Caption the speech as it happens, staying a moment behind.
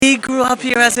grew up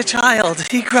here as a child.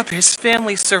 He grew up, his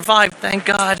family survived, thank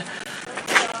God,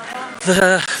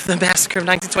 the massacre of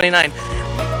 1929.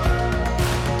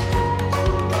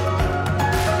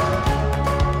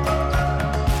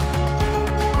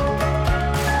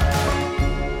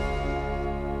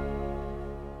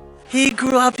 He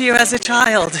grew up here as a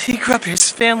child. He grew up, his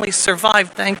family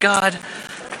survived, thank God,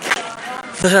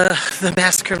 the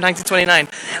massacre of 1929.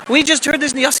 We just heard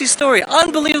this Yossi story.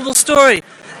 Unbelievable story.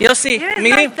 Yossi,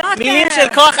 Milim Shel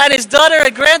Koch and his daughter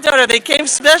and granddaughter, they came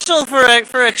special for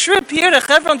a trip here to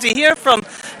Hevron to hear from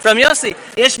Yossi.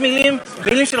 יש מילים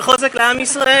של חוזק לעם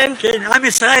ישראל? כן, עם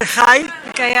ישראל חי,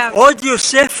 עוד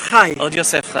יוסף חי. עוד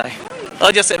יוסף חי.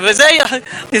 עוד יוסף.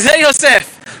 וזה יוסף.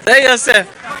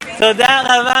 תודה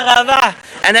רבה.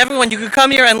 And everyone, you can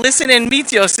come here and listen and meet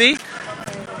Yossi,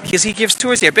 because he gives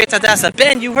tours here. Beit Hadassah.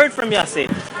 Ben, you heard from Yossi.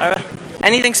 All right.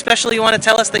 Anything special you want to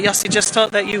tell us that Yossi just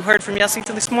told, that you heard from Yossi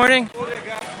this morning?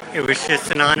 It was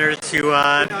just an honor to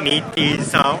meet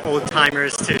these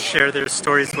old-timers to share their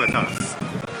stories with us.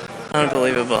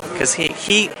 Unbelievable, because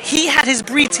he had his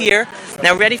brit here.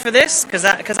 Now, ready for this? Because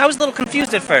I was a little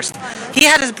confused at first. He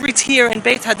had his brit here in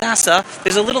Beit Hadassah.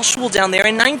 There's a little shul down there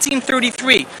in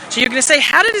 1933. So you're going to say,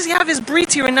 how did he have his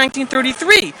brit here in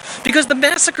 1933? Because the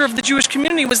massacre of the Jewish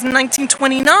community was in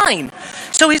 1929.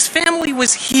 So his family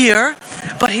was here,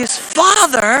 but his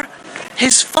father,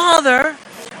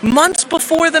 months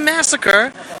before the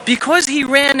massacre, because he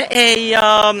ran a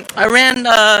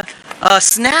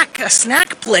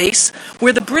snack place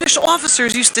where the British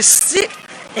officers used to sit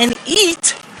and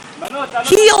eat.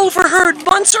 He overheard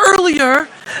months earlier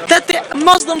that the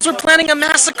Muslims were planning a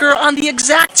massacre on the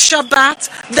exact Shabbat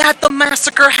that the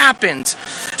massacre happened.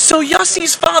 So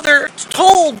Yossi's father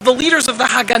told the leaders of the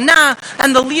Haganah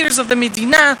and the leaders of the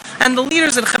Medina and the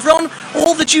leaders in Hevron,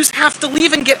 all the Jews have to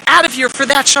leave and get out of here for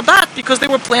that Shabbat because they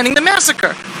were planning the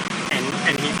massacre.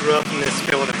 And he grew up in this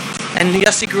building. And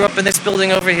Yossi grew up in this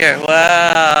building over here.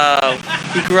 Wow.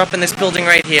 He grew up in this building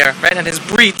right here. Right? And his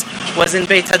brit was in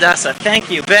Beit Hadassah. Thank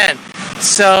you, Ben.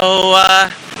 So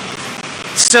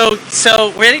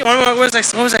ready? What was I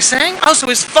saying? Oh, so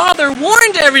his father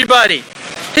warned everybody.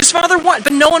 His father warned,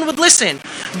 but no one would listen.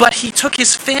 But he took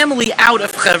his family out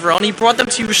of Hevron. He brought them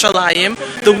to Yerushalayim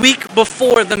the week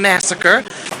before the massacre.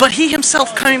 But he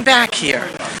himself coming back here.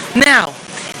 Now,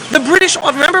 the British,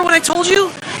 remember what I told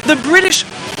you? The British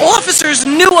officers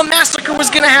knew a massacre was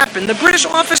going to happen. The British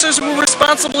officers were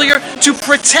responsible here to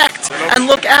protect and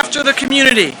look after the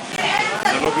community.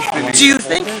 Do you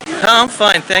think? Oh, I'm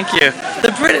fine, thank you.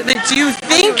 Do you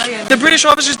think the British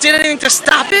officers did anything to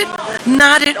stop it?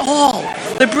 Not at all.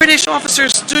 The British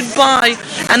officers stood by,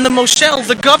 and the Moshel,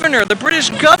 the British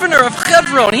governor of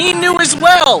Hebron, he knew as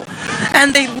well.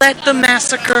 And they let the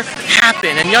massacre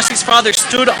happen. And Yossi's father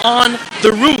stood on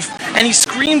the roof, and he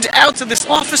screamed out to the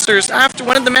officers after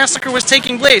when the massacre was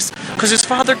taking place, because his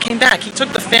father came back. He took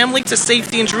the family to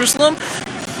safety in Jerusalem.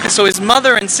 So his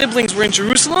mother and siblings were in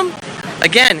Jerusalem.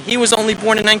 Again, he was only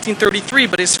born in 1933,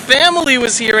 but his family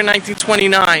was here in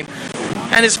 1929.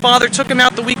 And his father took him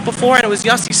out the week before, and it was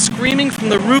Yossi screaming from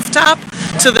the rooftop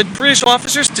to the British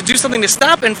officers to do something to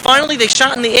stop, and finally they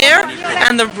shot in the air,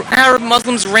 and the Arab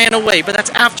Muslims ran away. But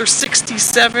that's after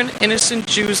 67 innocent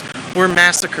Jews were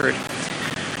massacred.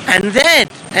 And then,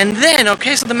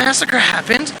 so the massacre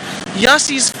happened.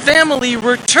 Yossi's family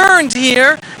returned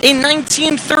here in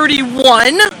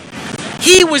 1931.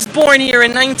 He was born here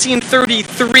in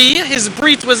 1933. His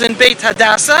brit was in Beit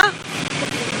Hadassah.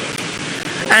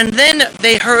 And then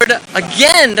they heard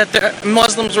again that the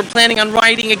Muslims were planning on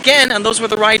rioting again, and those were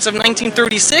the riots of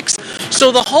 1936.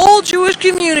 So the whole Jewish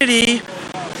community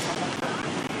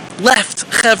left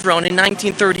Hevron in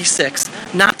 1936,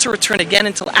 not to return again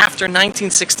until after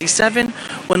 1967,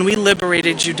 when we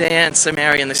liberated Judea and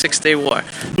Samaria in the Six-Day War.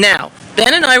 Now,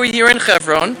 Ben and I were here in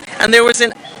Hevron, and there was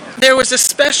a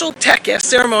special tekes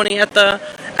ceremony at the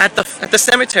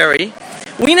cemetery.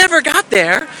 We never got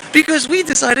there because we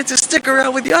decided to stick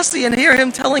around with Yossi and hear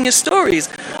him telling his stories.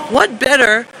 What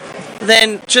better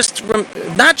than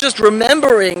not just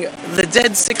remembering the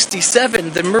dead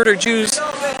 67, the murdered Jews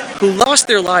who lost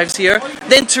their lives here,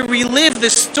 than to relive the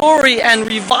story and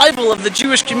revival of the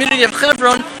Jewish community of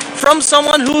Hevron from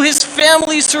someone who his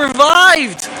family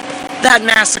survived that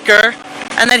massacre,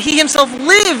 and that he himself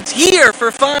lived here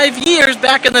for 5 years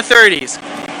back in the 30s.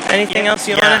 Anything else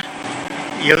you want to?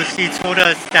 Yossi told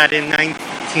us that in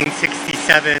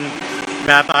 1967,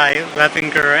 Rabbi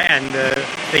Levinger and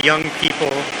the young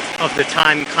people of the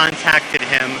time contacted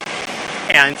him,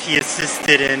 and he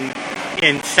assisted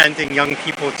in sending young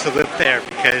people to live there,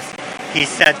 because he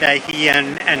said that he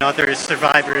and other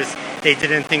survivors, they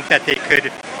didn't think that they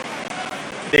could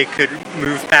they could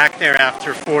move back there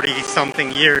after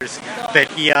 40-something years, but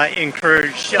he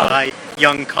encouraged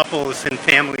young couples and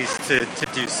families to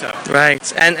do so.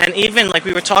 Right, and even like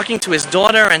we were talking to his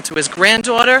daughter and to his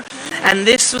granddaughter, and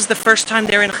this was the first time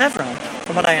they're in Hevron,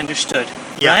 from what I understood.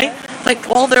 Yeah. Right? Like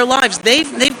all their lives, they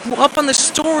grew up on the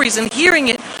stories and hearing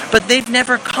it, but they've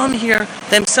never come here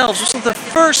themselves. This was the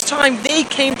first time they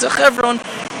came to Hevron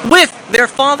with their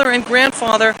father and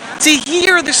grandfather to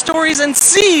hear the stories and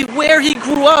see where he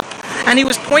grew up. And he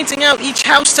was pointing out each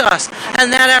house to us,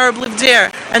 and that Arab lived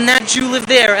there, and that Jew lived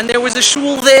there, and there was a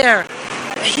shul there.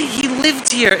 He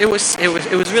lived here. It was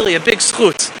really a big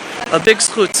zchut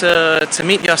to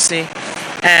meet Yossi.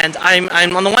 And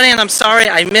I'm on the one hand, I'm sorry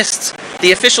I missed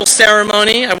the official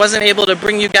ceremony. I wasn't able to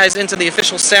bring you guys into the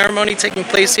official ceremony taking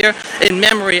place here in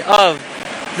memory of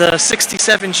the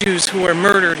 67 Jews who were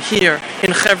murdered here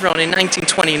in Hevron in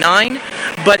 1929.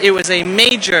 But it was a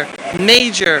major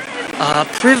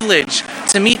privilege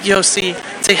to meet Yossi,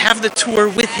 to have the tour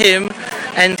with him,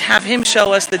 and have him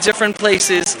show us the different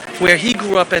places where he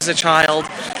grew up as a child,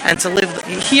 and to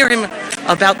hear him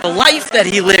about the life that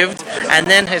he lived, and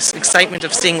then his excitement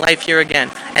of seeing life here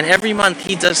again. And every month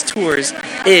he does tours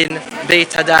in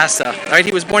Beit Hadassah. All right,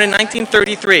 he was born in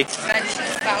 1933.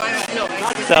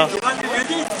 So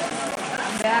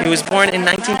he was born in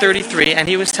 1933, and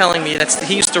he was telling me that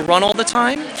he used to run all the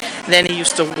time. Then he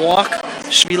used to walk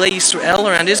Shvilei Yisrael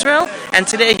around Israel, and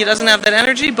today he doesn't have that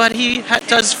energy, but he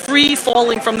does free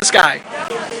falling from the sky.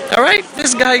 All right,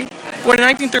 this guy, born in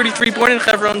 1933, born in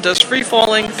Hebron, does free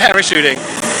falling, parachuting.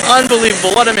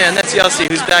 Unbelievable! What a man! That's Yossi,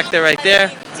 who's back there, right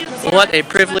there. What a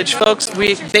privilege, folks.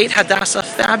 Beit Hadassah,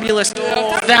 fabulous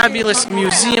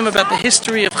museum about the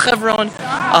history of Hebron,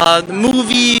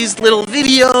 movies, little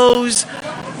videos,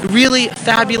 really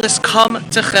fabulous. Come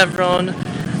to Hebron,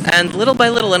 and little by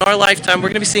little in our lifetime, we're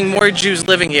going to be seeing more Jews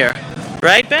living here.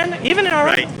 Right, Ben? Even in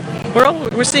our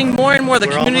we're seeing more and more. The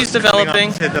community's developing. We're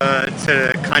almost coming up to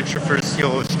the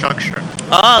controversial structure.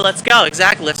 Oh, let's go.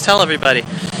 Exactly. Let's tell everybody.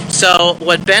 So,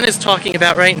 what Ben is talking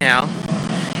about right now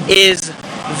is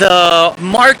the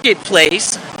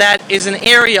marketplace that is an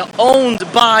area owned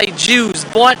by Jews,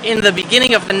 bought in the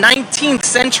beginning of the 19th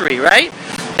century, right?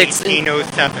 It's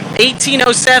 1807.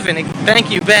 1807. Thank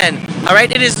you, Ben. All right,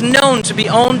 it is known to be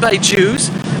owned by Jews,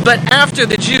 but after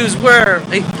the Jews were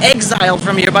exiled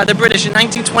from here by the British in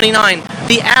 1929,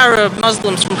 the Arab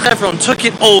Muslims from Hevron took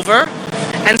it over.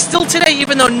 And still today,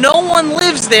 even though no one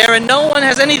lives there and no one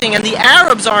has anything, and the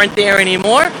Arabs aren't there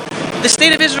anymore, the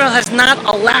state of Israel has not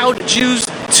allowed Jews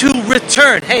to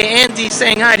return. Hey, Andy,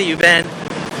 saying hi to you, Ben.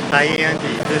 Hi,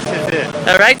 Andy. This is it.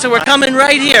 All right, so we're coming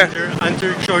right here.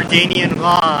 Under Jordanian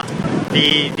law,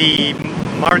 the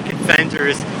market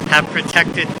vendors have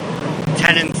protected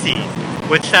tenancy.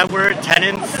 What's that word?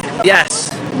 Tenants?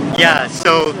 Yes. Yeah,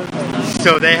 so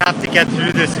they have to get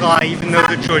through this law, even though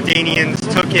the Jordanians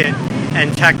took it,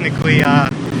 and technically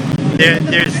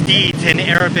there's deeds in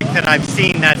Arabic that I've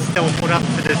seen that still put up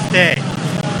to this day.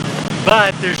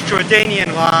 But there's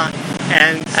Jordanian law,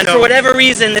 and for whatever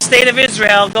reason, the state of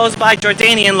Israel goes by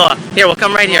Jordanian law. Here, we'll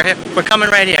come right here. We're coming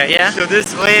right here, yeah? So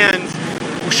this land,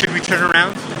 should we turn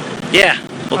around? Yeah,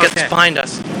 we'll get this behind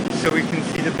us. So we can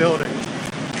see the building.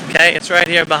 Okay, it's right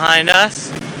here behind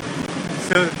us.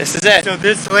 So this is it. So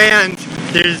this land,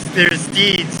 there's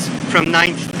deeds from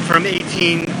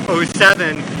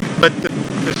 1807, but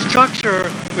the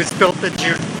structure was built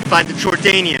by the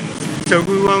Jordanians. So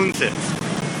who owns it?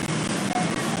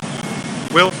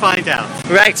 We'll find out.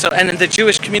 Right, so and in the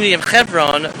Jewish community of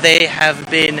Hevron, they have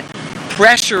been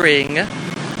pressuring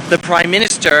the Prime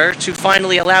Minister to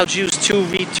finally allow Jews to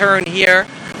return here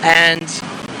and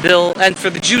for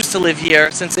the Jews to live here,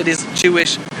 since it is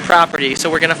Jewish property. So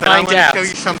we're going to find out. I want to show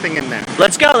you something in there.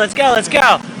 Let's go.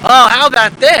 Oh, how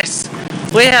about this?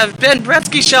 We have Ben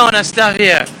Bretsky showing us stuff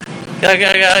here.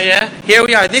 Yeah. Here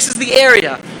we are. This is the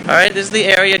area. All right, this is the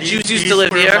area. Jews used to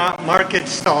live here. Market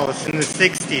stalls in the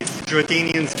 60s. The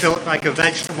Jordanians built like a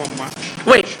vegetable market.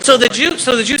 Wait, so the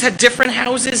Jews had different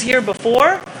houses here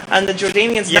before, and the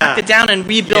Jordanians knocked it down and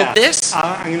rebuilt this?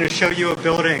 I'm going to show you a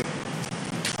building.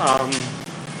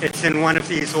 It's in one of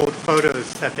these old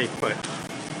photos that they put.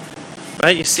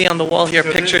 Right, you see on the wall here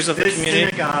pictures of the community. This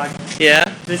synagogue. Yeah.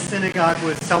 This synagogue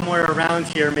was somewhere around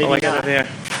here. Maybe not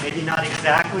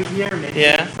exactly here. Maybe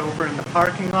it's over in the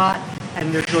parking lot.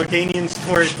 And the Jordanians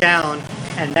tore it down,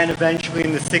 and then eventually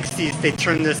in the 60s they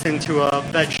turned this into a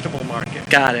vegetable market.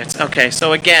 Got it. Okay,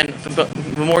 so again, the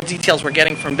more details we're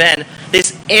getting from Ben,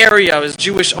 this area was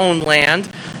Jewish-owned land.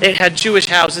 It had Jewish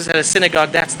houses, had a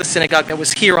synagogue. That's the synagogue that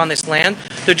was here on this land.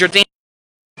 The Jordanians.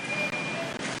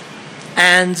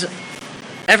 And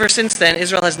ever since then,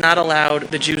 Israel has not allowed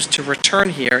the Jews to return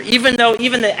here. Even though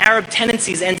even the Arab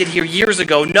tenancies ended here years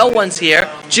ago, no one's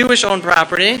here. Jewish-owned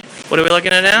property. What are we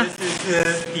looking at now? This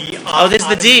is the this is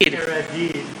the deed.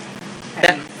 deed.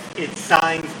 And it's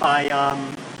signed by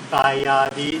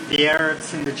the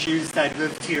Arabs and the Jews that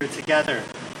lived here together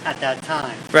at that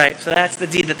time. Right, so that's the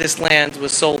deed that this land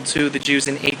was sold to the Jews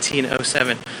in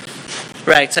 1807.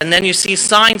 Right, and then you see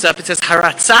signs up. It says,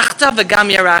 Haratzachta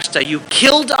v'gam yarashta. You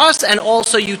killed us and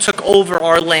also you took over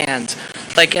our land.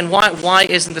 Like, and why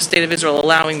isn't the state of Israel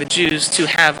allowing the Jews to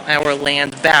have our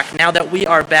land back? Now that we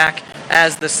are back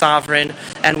as the sovereign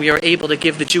and we are able to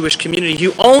give the Jewish community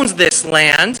who owns this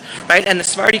land, right, and the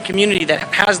Sephardi community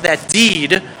that has that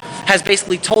deed has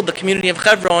basically told the community of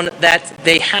Hevron that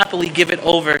they happily give it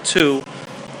over to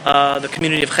the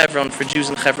community of Hevron for Jews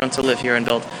in Hevron to live here and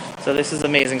build. So this is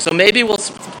amazing. So maybe we'll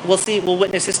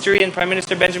witness history, and Prime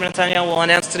Minister Benjamin Netanyahu will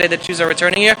announce today that Jews are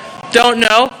returning here. Don't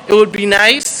know. It would be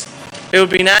nice. It would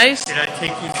be nice. Did I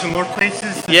take you to more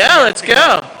places? Yeah, let's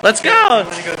go. Let's go. You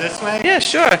want to go this way? Yeah,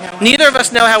 sure. Neither of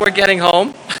us know how we're getting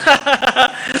home.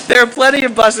 There are plenty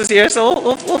of buses here, so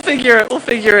we'll figure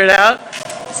it out.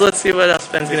 So let's see what else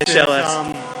Ben's going to show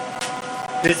us.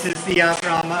 This is the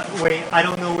Avram. Wait, I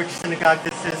don't know which synagogue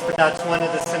this is, but that's one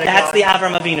of the synagogues. That's the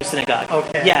Avram Avinu synagogue.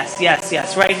 Okay.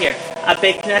 Yes, right here.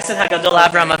 Beit Knesset Hagadol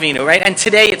Avram Avinu, right? And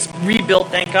today it's rebuilt,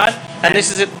 thank God. And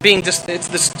this is it being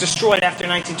it's destroyed after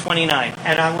 1929.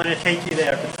 And I want to take you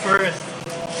there. But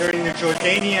first, during the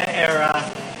Jordania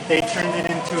era, they turned it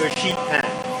into a sheep pen.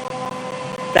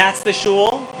 That's the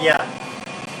shul? Yeah.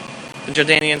 The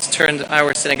Jordanians turned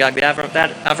our synagogue, that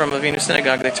Avram Avinu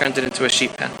synagogue, they turned it into a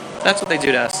sheep pen. That's what they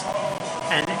do to us.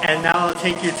 And now I'll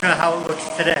take you to how it looks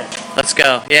today. Let's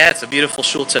go. Yeah, it's a beautiful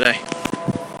shul today.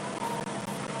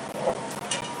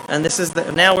 And this is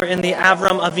now we're in the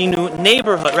Avram Avinu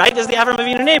neighborhood, right? This is the Avram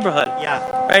Avinu neighborhood.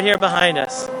 Yeah. Right here behind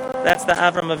us. That's the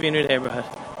Avram Avinu neighborhood.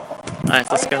 Alright,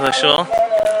 let's go to the shul.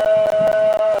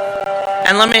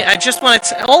 And I just want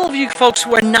to all of you folks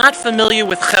who are not familiar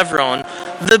with Hevron,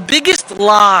 the biggest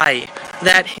lie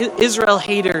that Israel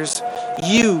haters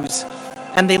use,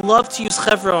 and they love to use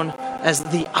Hevron as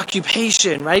the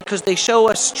occupation, right? Because they show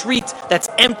a street that's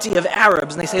empty of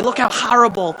Arabs, and they say, look how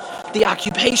horrible the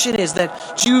occupation is,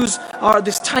 that Jews are,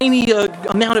 this tiny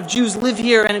amount of Jews live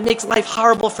here, and it makes life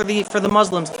horrible for the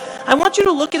Muslims. I want you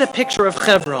to look at a picture of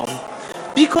Hevron,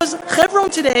 because Hevron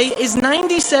today is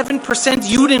 97%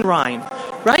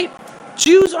 Judenrein, right?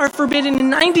 Jews are forbidden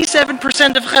in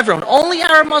 97% of Hevron. Only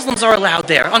Arab Muslims are allowed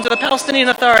there, under the Palestinian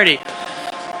Authority.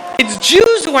 It's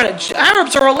Jews who aren't.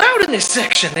 Arabs are allowed in this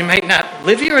section. They might not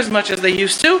live here as much as they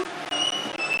used to.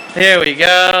 Here we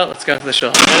go. Let's go to the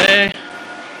shul today.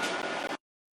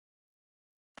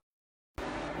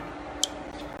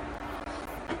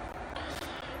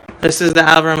 This is the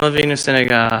Avram Avinu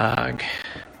synagogue.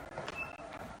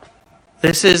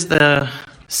 This is the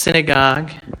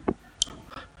synagogue.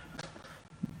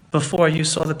 Before you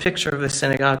saw the picture of the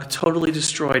synagogue, totally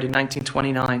destroyed in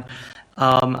 1929.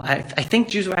 I think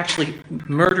Jews were actually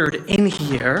murdered in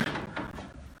here,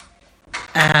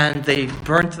 and they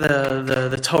burnt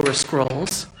the Torah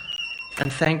scrolls,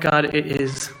 and thank God it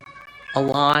is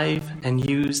alive and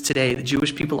used today. The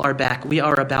Jewish people are back. We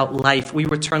are about life. We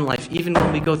return life, even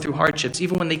when we go through hardships,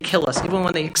 even when they kill us, even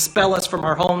when they expel us from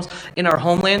our homes, in our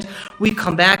homeland. We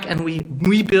come back and we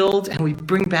rebuild and we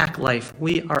bring back life.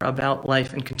 We are about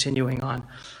life and continuing on.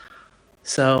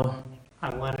 So,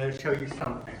 I want to show you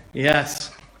something.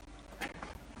 Yes.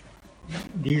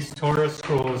 These Torah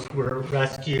scrolls were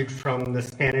rescued from the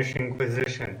Spanish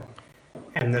Inquisition.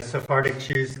 And the Sephardic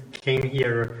Jews came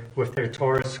here with their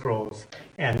Torah scrolls,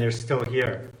 and they're still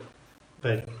here.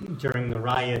 But during the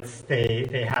riots,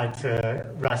 they had to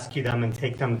rescue them and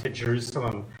take them to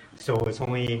Jerusalem. So it was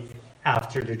only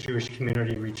after the Jewish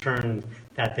community returned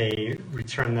that they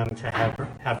returned them to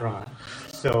Hebron.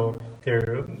 So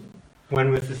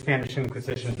when was the Spanish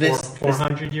Inquisition?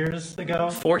 400 years ago?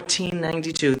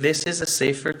 1492. This is a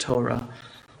Sefer Torah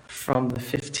from the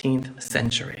 15th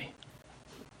century.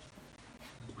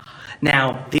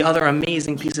 Now, the other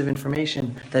amazing piece of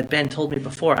information that Ben told me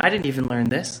before, I didn't even learn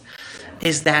this,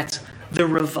 is that the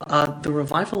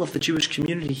revival of the Jewish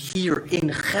community here in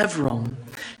Hevron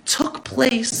took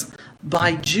place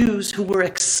by Jews who were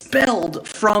expelled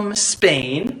from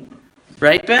Spain,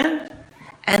 right, Ben?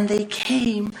 And they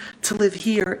came to live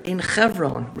here in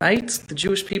Hevron, right? The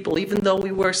Jewish people, even though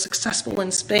we were successful in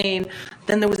Spain,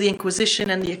 then there was the Inquisition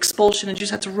and the expulsion, and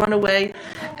Jews had to run away,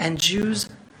 and Jews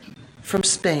from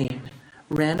Spain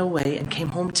ran away and came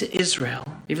home to Israel,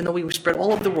 even though we were spread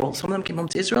all over the world. Some of them came home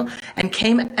to Israel and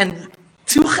came and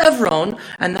to Hevron,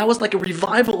 and that was like a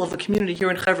revival of the community here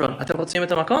in Hevron.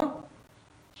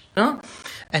 No?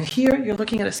 And here you're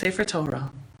looking at a Sefer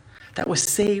Torah that was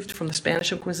saved from the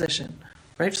Spanish Inquisition,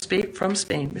 right? From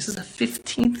Spain. This is a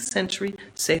 15th century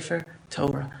Sefer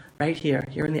Torah, right here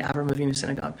in the Avraham Avinu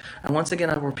synagogue. And once again,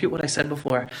 I'll repeat what I said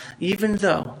before. Even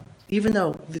though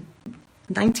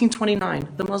 1929,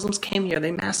 the Muslims came here,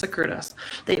 they massacred us.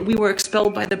 We were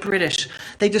expelled by the British.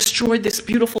 They destroyed this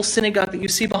beautiful synagogue that you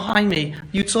see behind me.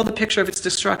 You saw the picture of its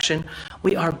destruction.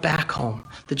 We are back home.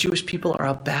 The Jewish people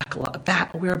are back.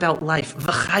 We're about life.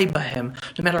 V'chai b'hem.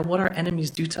 No matter what our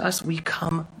enemies do to us, we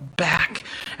come back.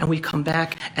 And we come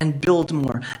back and build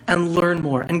more, and learn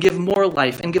more, and give more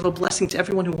life, and give a blessing to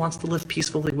everyone who wants to live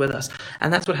peacefully with us.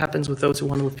 And that's what happens with those who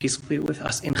want to live peacefully with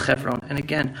us in Hevron. And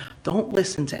again, don't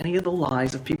listen to any of the lies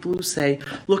of people who say,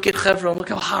 look at Hevron, look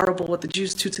how horrible what the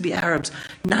Jews do to the Arabs.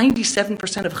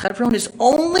 97% of Hevron is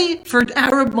only for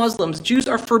Arab Muslims. Jews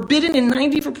are forbidden in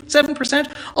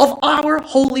 97% of our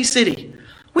holy city.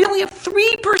 We only have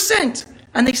 3%.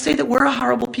 And they say that we're a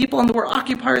horrible people and that we're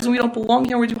occupiers and we don't belong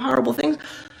here and we do horrible things.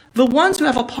 The ones who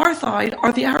have apartheid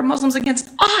are the Arab Muslims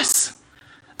against us.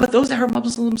 But those Arab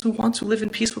Muslims who want to live in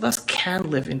peace with us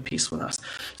can live in peace with us.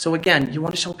 So again, you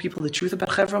want to show people the truth about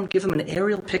Hevron, give them an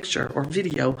aerial picture or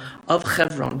video of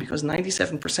Hevron, because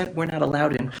 97% we're not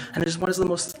allowed in. And it is one of the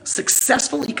most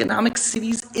successful economic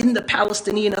cities in the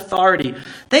Palestinian Authority.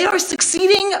 They are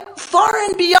succeeding far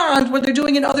and beyond what they're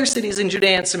doing in other cities in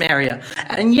Judea and Samaria.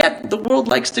 And yet, the world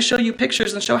likes to show you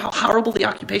pictures and show how horrible the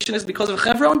occupation is because of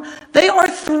Hevron. They are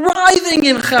thriving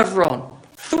in Hevron.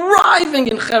 Thriving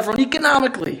in Hevron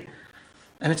economically.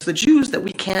 And it's the Jews that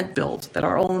we can't build, that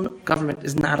our own government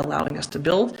is not allowing us to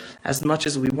build as much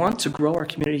as we want to grow our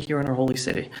community here in our holy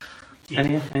city. Do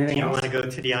you want to go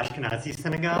to the Ashkenazi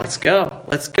synagogue?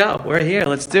 Let's go. We're here.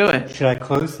 Let's do it. Should I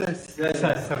close this?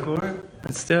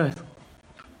 Let's do it.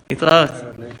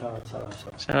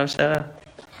 Shalom.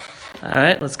 All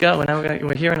right, let's go.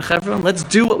 We're here in Hevron. Let's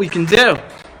do what we can do.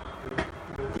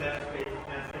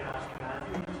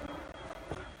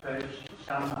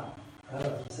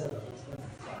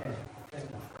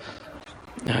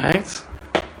 Alright,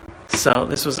 so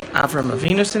this was Avraham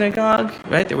Avinu synagogue,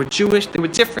 right? They were Jewish, there were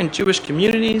different Jewish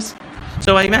communities.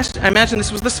 So I imagine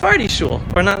this was the Sephardi shul,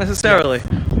 or not necessarily?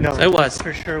 No, so it was.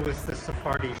 For sure was the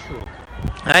Sephardi shul.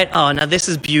 Alright, oh, now this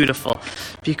is beautiful,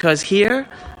 because here...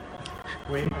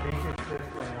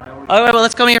 Alright, well,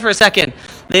 let's come here for a second.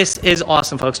 This is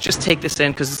awesome, folks. Just take this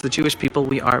in, because it's the Jewish people.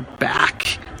 We are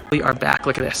back.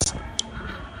 Look at this.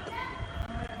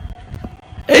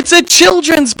 It's a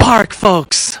children's park,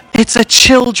 folks. It's a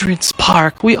children's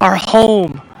park. We are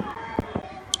home.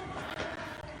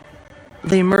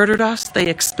 They murdered us. They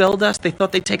expelled us. They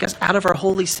thought they'd take us out of our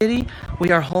holy city.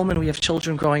 We are home and we have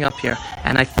children growing up here.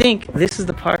 And I think this is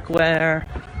the park where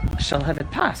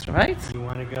Shalhevet passed, right? You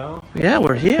want to go? Yeah,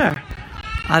 we're here.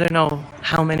 I don't know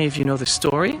how many of you know the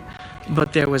story,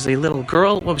 but there was a little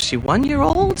girl. What was she, 1 year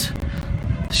old?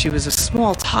 She was a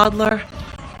small toddler.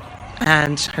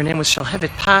 And her name was Shalhevet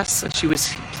Pas, and she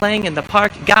was playing in the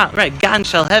park. Gan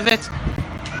Shalhevet.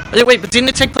 Wait, but didn't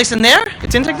it take place in there? It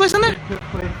didn't take place in there? It took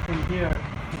place in here,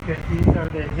 because these are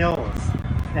the hills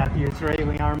that the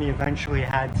Israeli army eventually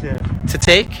had to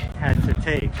take.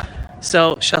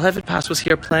 So Shalhevet Pas was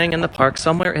here playing in the park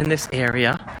somewhere in this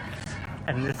area.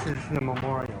 And this is the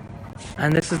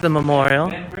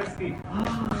memorial.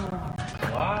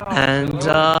 And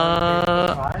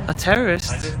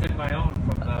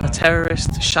a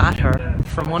terrorist shot her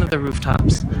from one of the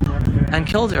rooftops and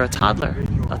killed her, a toddler,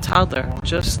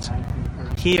 just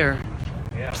here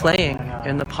playing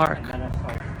in the park.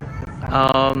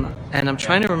 And I'm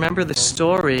trying to remember the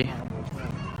story.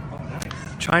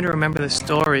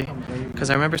 Because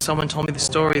I remember someone told me the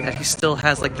story that he still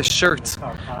has like the shirt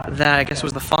that I guess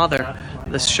was the father,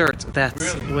 the shirt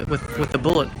that's with the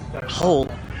bullet hole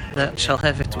that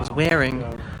Shalhevet was wearing,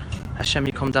 Hashem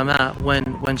Yikom Dama,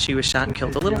 when she was shot and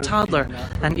killed, a little toddler.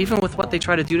 And even with what they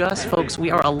try to do to us, folks, we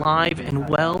are alive and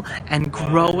well and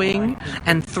growing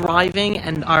and thriving,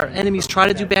 and our enemies try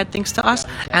to do bad things to us,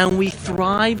 and we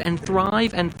thrive and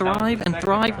thrive and thrive and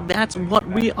thrive. That's what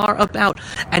we are about.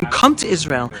 And come to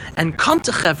Israel and come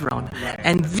to Hevron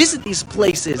and visit these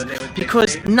places,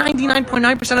 because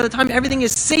 99.9% of the time everything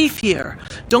is safe here.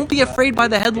 Don't be afraid by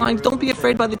the headlines. Don't be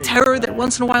afraid by the terror that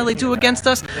once in a while they do against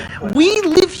us. We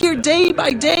live here day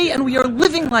by day, and we are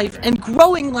living life and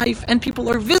growing life, and people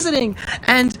are visiting,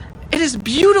 and it is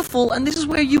beautiful, and this is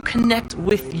where you connect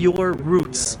with your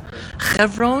roots.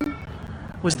 Hevron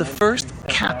was the first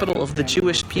capital of the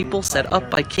Jewish people set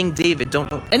up by King David.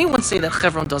 Don't anyone say that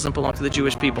Hevron doesn't belong to the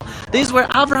Jewish people. This is where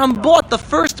Abraham bought the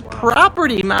first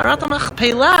property, Marat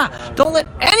Machpelah. Don't let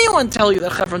anyone tell you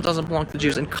that Hevron doesn't belong to the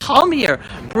Jews. And come here,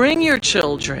 bring your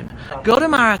children, go to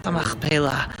Marat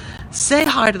Machpelah. Say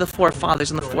hi to the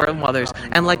forefathers and the foremothers.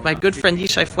 And like my good friend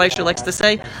Yishai Fleischer likes to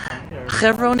say,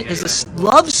 Hevron is a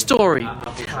love story.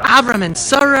 Avram and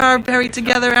Sarah are buried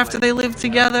together after they lived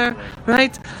together,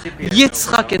 right?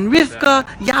 Yitzchak and Rivka,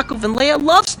 Yaakov and Leah,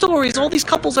 love stories. All these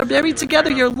couples are buried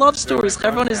together. Your love stories.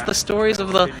 Hevron is the stories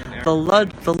of the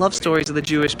love stories of the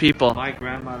Jewish people. My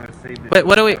grandmother saved Wait,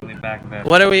 what are we? Back then.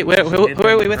 What are we? Who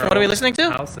are we with? What are we listening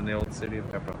to? House in the old city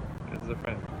of Hebron. This is a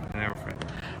friend, an our friend.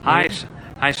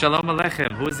 Hi, Shalom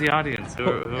Aleichem. Who's the audience? Who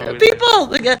People,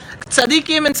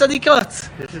 tzaddikim and tzaddikot.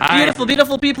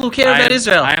 Beautiful people who care about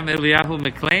Israel. I am Eliyahu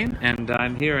McLean, and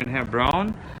I'm here in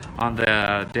Hebron on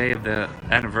the day of the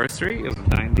anniversary of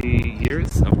 90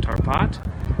 years of Tarpat.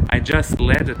 I just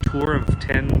led a tour of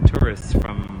 10 tourists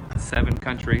from 7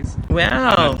 countries.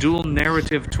 Wow. On a dual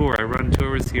narrative tour. I run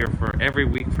tours here for every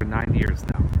week for 9 years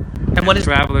now. And what is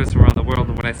travelers from around the world?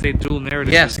 And when I say dual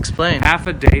narrative, yes, explain. Half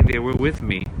a day they were with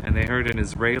me, and they heard an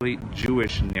Israeli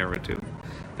Jewish narrative.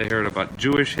 They heard about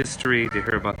Jewish history. They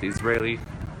heard about the Israeli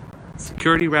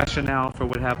security rationale for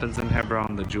what happens in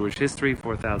Hebron, the Jewish history,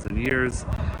 4,000 years,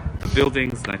 the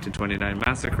buildings, 1929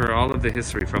 massacre, all of the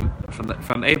history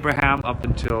from Abraham up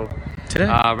until today.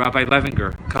 Rabbi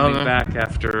Levinger coming back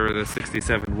after the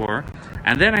 67 war.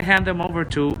 And then I hand them over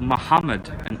to Muhammad,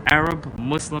 an Arab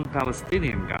Muslim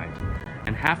Palestinian guide.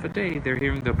 And half a day they're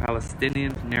hearing the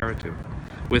Palestinian narrative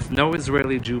with no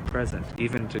Israeli Jew present,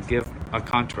 even to give a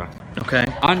contra. Okay.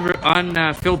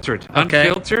 Unfiltered.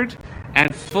 Unfiltered.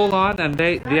 And full on, and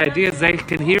the idea is they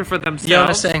can hear for themselves.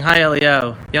 Yonah saying hi,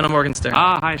 Eliyahu. Yonah Morgenstern.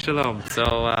 Hi, shalom.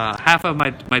 So half of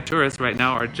my tourists right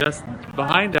now are just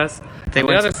behind us. On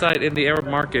the other side in the Arab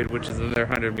market, which is another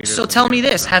 100 meters. So tell me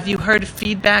this: have you heard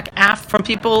feedback from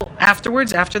people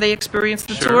afterwards, after they experienced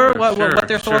the tour? What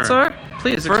their thoughts are?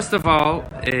 Please. First of all,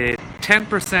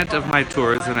 10% of my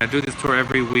tours, and I do this tour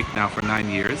every week now for 9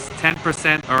 years.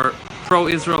 10% are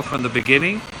pro-Israel from the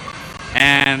beginning,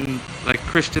 and like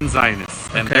Christian Zionists,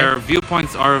 and their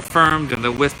viewpoints are affirmed, and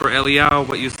they'll whisper, Eliyahu,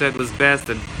 what you said was best,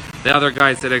 and the other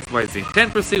guy said XYZ.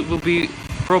 10% will be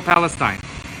pro-Palestine,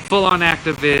 full-on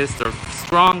activists or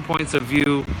strong points of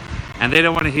view, and they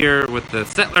don't want to hear what the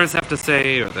settlers have to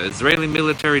say or the Israeli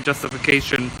military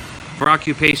justification for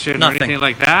occupation or anything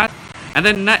like that. And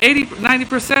then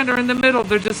 90% are in the middle.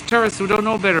 They're just tourists who don't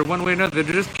know better one way or another.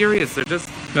 They're just curious. They just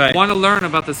want to learn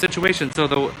about the situation. So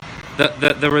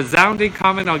the resounding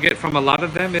comment I'll get from a lot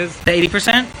of them is... The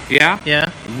 80%? Yeah.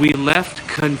 We left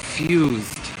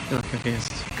confused.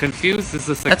 Confused is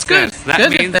a success. That's good.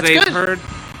 That means they've heard...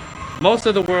 Most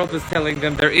of the world is telling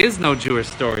them there is no Jewish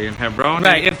story in Hebron.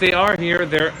 Right. And if they are here,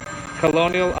 they're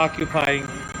colonial occupying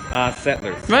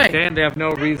settlers. Right. Okay, and they have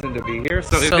no reason to be here.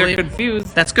 So if they're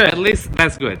confused, that's good. At least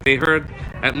that's good. They heard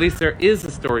at least there is a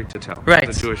story to tell. Right.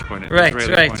 The Jewish point of view. Right.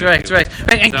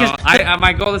 And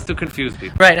my goal is to confuse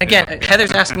people. Right. Again,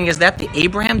 Heather's asking, is that the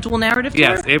Abraham dual narrative tour?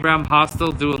 Yes, Abraham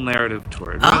Hostel dual narrative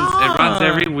tour. It runs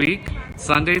every week,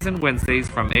 Sundays and Wednesdays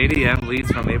from 8 a.m. Leads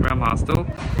from Abraham Hostel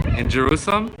in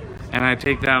Jerusalem. And I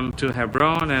take them to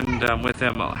Hebron, and I'm with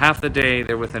them half the day.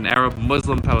 They're with an Arab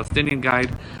Muslim Palestinian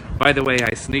guide. By the way,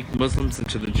 I sneak Muslims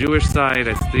into the Jewish side.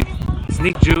 I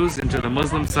sneak Jews into the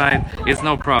Muslim side. It's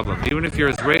no problem. Even if you're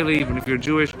Israeli, even if you're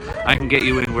Jewish, I can get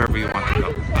you in wherever you want to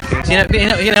go.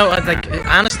 Okay? You know, like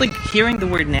honestly, hearing the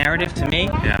word narrative to me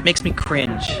makes me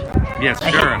cringe. Yes,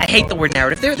 sure. I hate the word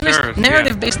narrative.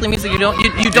 Narrative basically means that you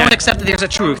don't accept that there's a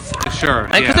truth. Sure.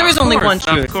 Because there is only one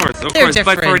truth. Of course.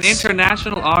 But for an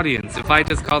international audience, if I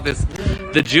just call this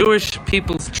the Jewish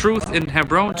people's truth in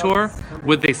Hebron tour,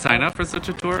 would they sign up for such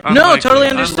a tour? Unlikely. No, totally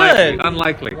understood.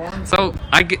 Unlikely. So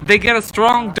they get a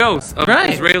strong dose of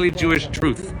Israeli Jewish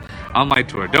truth on my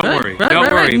tour. Don't worry.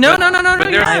 Don't worry. No. But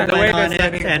I went on it,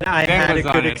 and I had a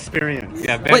good experience.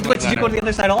 Yeah, wait, did you go to the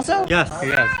other side also? Yes.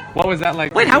 What was that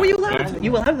like? Wait, how were you allowed?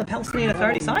 You will have the Palestinian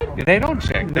Authority side? They don't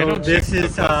check. They don't check.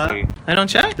 I don't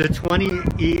check? The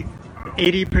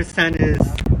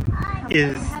 80%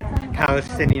 is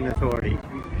Palestinian Authority.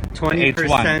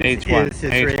 20% is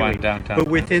Israeli. Downtown. But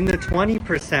within the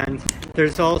 20%,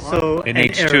 there's also an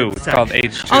H2. Arab it's called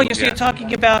H2. Oh, so you're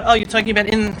talking about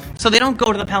in. So they don't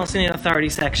go to the Palestinian Authority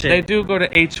section. They do go to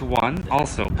H1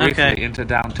 also briefly into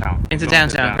downtown. Into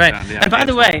downtown, right? Yeah, and by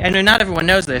the way, I know not everyone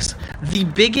knows this. The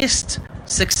biggest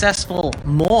successful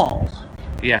mall.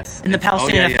 Yes. In the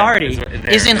Palestinian Authority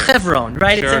is in Hevron,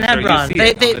 right? Sure, it's in Hebron.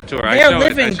 They're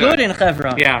living good in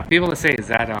Hevron. Yeah, people say, is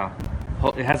that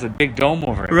it has a big dome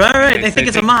over it. Right. They think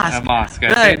it's a mosque. A mosque. I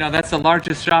Right. say, no, that's the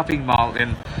largest shopping mall in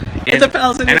the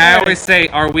Palestinian And I area. always say,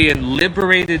 are we in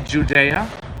liberated Judea?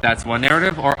 That's one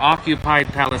narrative, or occupied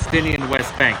Palestinian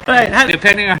West Bank, Right.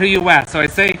 depending on who you ask. So I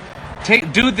say,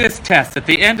 do this test at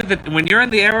the end of when you're in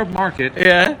the Arab market.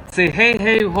 Yeah. Say,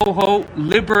 hey, ho, ho,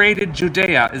 liberated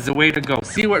Judea is the way to go.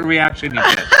 See what reaction you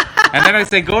get. And then I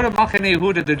say, go to Machane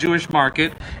Yehuda, the Jewish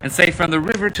market, and say, from the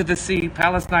river to the sea,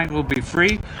 Palestine will be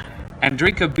free. And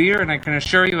drink a beer, and I can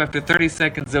assure you, after 30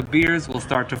 seconds, the beers will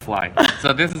start to fly.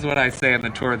 So this is what I say on the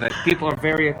tour, that people are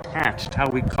very attached, how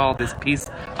we call this piece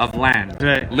of land.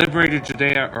 Right. Liberated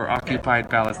Judea or occupied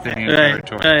Palestinian Right.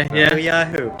 territory. Yeah.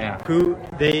 Eliyahu, Yeah. who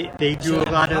they do a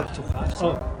lot of.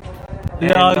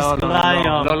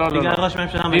 לא, בגלל ראש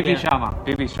הממשלה ביבי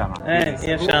שמה.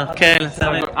 אי אפשר. כן,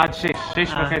 עד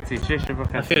 6 וחצי.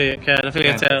 אפילו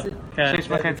יותר. 6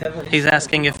 וחצי. He's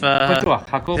asking if פתוח,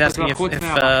 הכל he's asking פתוח,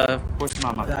 if חוץ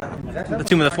מהמאמר. the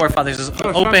tomb of the forefathers is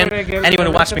open. Anyone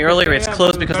who watched me earlier, it's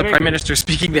closed because the prime minister is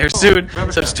speaking there soon,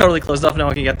 so it's totally closed off. No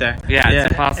one can get there. Yeah,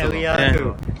 it's impossible.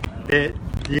 Eliyahu,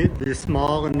 the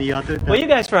small and the other. Where are you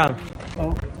guys from?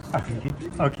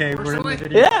 Okay, we're in the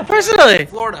video. Yeah, personally.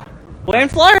 Florida. Where in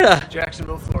Florida?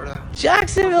 Jacksonville, Florida.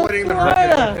 Jacksonville, Avoiding the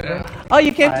Florida. Oh,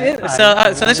 you came to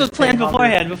so this was planned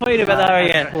beforehand, before you knew about the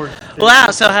Hurricane. Wow.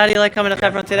 So how do you like coming to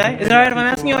Hevron today? Is it alright if I'm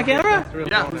asking you on camera?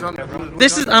 Yeah, who's on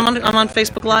I'm on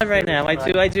Facebook Live right now. I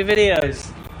do videos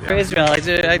for Israel.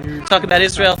 I talk about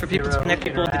Israel for people to connect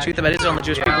people with the truth about Israel and the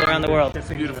Jewish people around the world.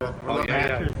 beautiful.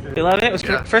 You love it? It was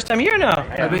first time here or no?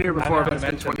 I've been here before, but it's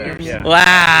been 20 years.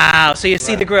 Wow. So you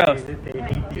see the growth.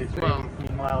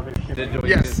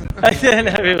 Yes. I did in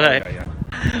every way.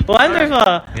 Wonderful.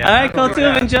 All right, cool too.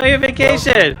 Enjoy your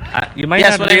vacation. You might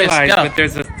Yes, not what it is, realize, go. but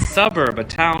there's a suburb, a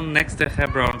town next to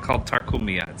Hebron called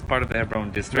Tarkumia. It's part of the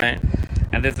Hebron district. Right.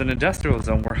 And there's an industrial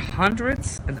zone where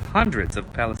hundreds and hundreds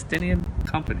of Palestinian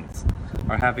companies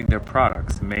are having their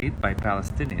products made by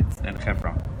Palestinians in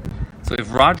Hebron. So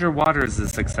if Roger Waters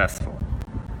is successful,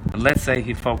 and let's say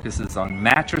he focuses on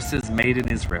mattresses made in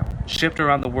Israel, shipped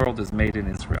around the world is made in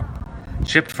Israel,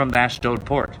 shipped from the Ashdod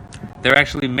port. They're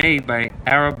actually made by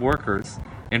Arab workers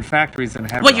in factories in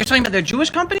Hebron. Wait, you're talking about they're Jewish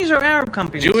companies or Arab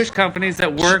companies? Jewish companies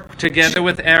that work together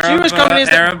with Arab Jewish companies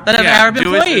that have Arab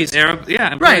employees.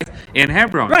 Employees Right. in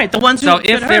Hebron. Right, the ones who So could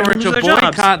if they hurt, were lose to their jobs.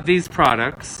 boycott these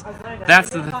products, that's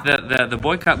the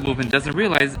boycott movement doesn't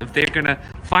realize if they're going to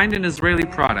find an Israeli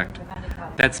product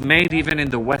that's made even in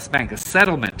the West Bank, a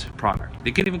settlement product.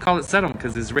 They can even call it settlement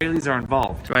because Israelis are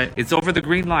involved. Right. It's over the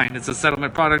green line. It's a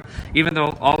settlement product, even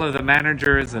though all of the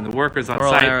managers and the workers on They're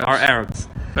all site Arabs. are Arabs.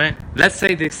 Right. Let's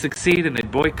say they succeed and they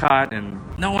boycott and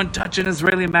no one touch an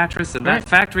Israeli mattress and Right. that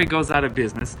factory goes out of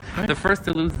business. Right. The first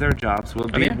to lose their jobs will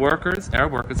be yeah.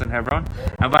 Arab workers in Hebron.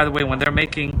 And by the way, when they're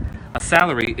making a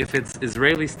salary, if it's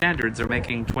Israeli standards, they're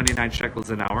making 29 shekels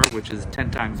an hour, which is 10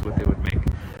 times what they would make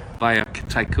by a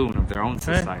tycoon of their own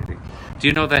society. Do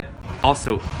you know that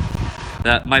also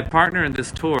that my partner in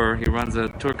this tour, he runs a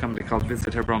tour company called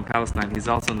Visit Hebron Palestine. He's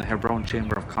also in the Hebron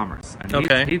Chamber of Commerce.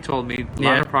 And he told me a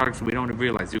lot of products we don't even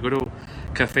realize. You go to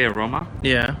Cafe Aroma,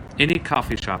 Yeah. any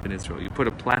coffee shop in Israel, you put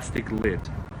a plastic lid.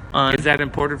 On. Is that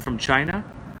imported from China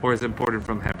or is it imported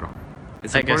from Hebron?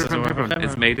 It's I guess imported it's from imported from Hebron.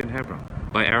 It's Hebron. made in Hebron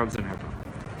by Arabs in Hebron.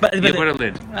 But You put a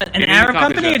lid. An In any Arab coffee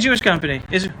company or a shop. Jewish company?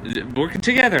 Working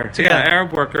together. Together. Yeah,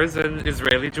 Arab workers and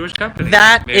Israeli Jewish companies.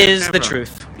 That Made in is the Hebron.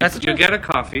 truth. That's the You truth. get a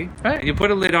coffee, Right. you put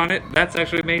a lid on it, that's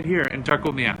actually made here in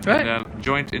Tarkumia, Right. in a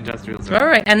joint industrial zone. All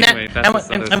right, and Anyway, that, that's and, this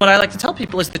what, other and what I like to tell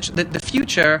people is that the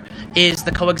future is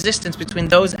the coexistence between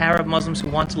those Arab Muslims who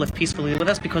want to live peacefully with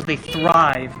us because they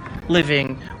thrive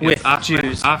living with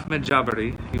Jews. Ahmed Jabari,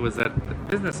 he was a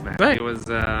businessman. Right. He was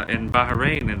in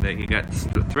Bahrain and he got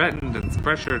threatened and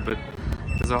pressured, but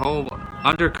there's a whole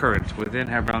undercurrent within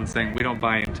Hebron saying we don't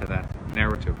buy into that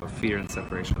narrative of fear and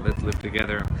separation. Let's live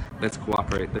together, let's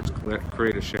cooperate, let's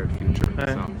create a shared future. Right.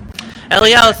 So,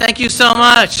 Eliel, thank you so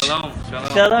much. shalom,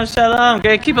 shalom. Shalom, shalom.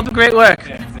 Great, keep up the great work.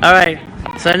 All right,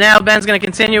 so now Ben's going to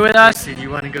continue with us. Do you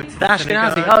want to go to The the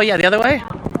Ashkenazi. synagogue? Oh yeah, the other way.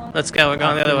 Let's go. We're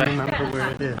going the other I way. don't remember where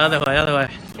it is. Other way.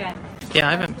 Yeah,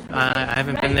 I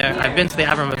haven't been there. I've been to the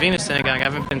Avram Avinu synagogue. I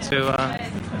haven't been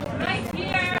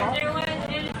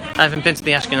to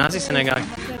the Ashkenazi synagogue.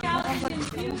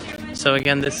 So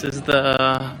again, this is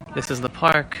the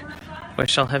park where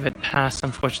Shalhevet Pass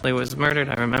unfortunately was murdered.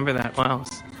 I remember that. What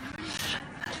else?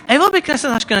 איפה בכנסת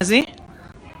האשכנזי?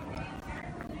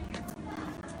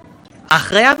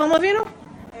 אחרי אברהם אבינו?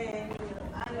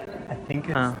 I think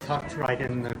it's tucked right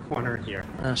in the corner here.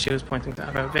 She was pointing to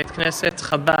בית כנסת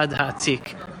חב"ד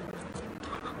העתיק.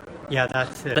 Yeah,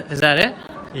 that's it. Is that it?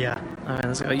 Yeah. All right,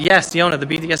 let's go. Yes, Yonah, the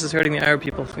BDS is hurting the Arab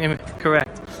people.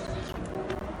 Correct.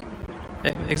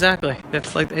 Exactly.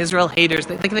 It's like the Israel haters.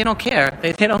 They don't care.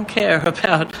 They don't care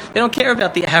about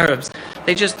the Arabs.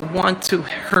 They just want to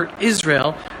hurt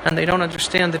Israel, and they don't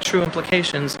understand the true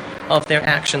implications of their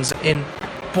actions in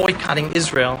boycotting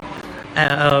Israel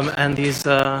and these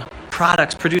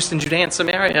products produced in Judea and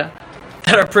Samaria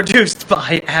that are produced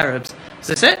by Arabs. Is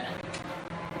this it?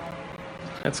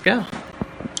 Let's go.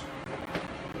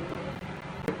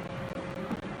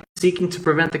 Seeking to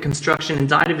prevent the construction and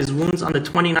died of his wounds on the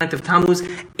 29th of Tammuz,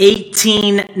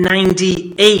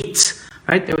 1898.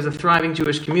 Right? There was a thriving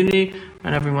Jewish community,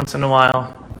 and every once in a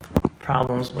while,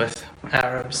 problems with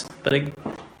Arabs. But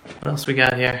what else we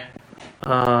got here?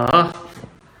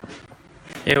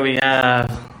 Here we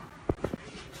have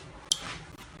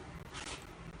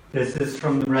This is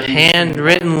from the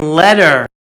handwritten letter.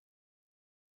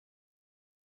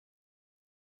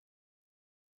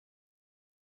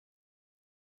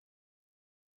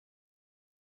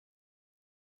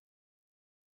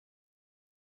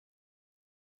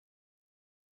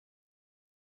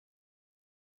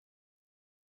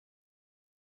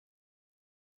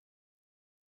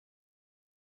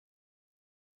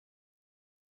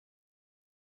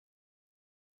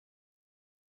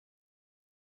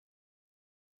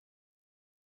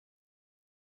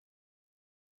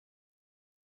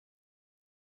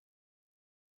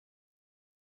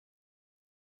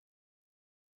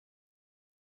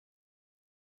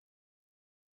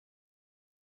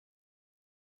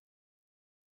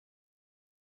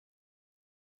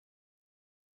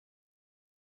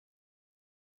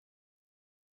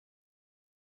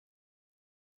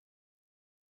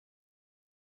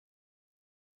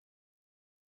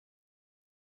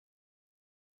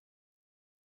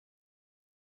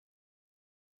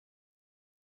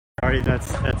 Sorry,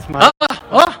 that's my.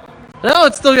 No,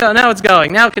 it's still going. Now it's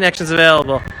going. Now connection's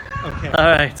available. Okay. All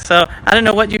right. So I don't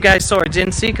know what you guys saw or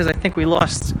didn't see because I think we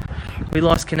lost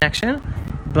connection.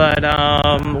 But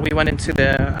we went into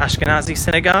the Ashkenazi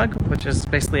synagogue, which is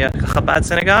basically a Chabad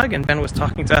synagogue, and Ben was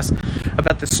talking to us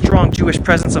about the strong Jewish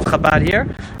presence of Chabad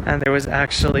here, and there was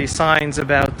actually signs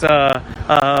about the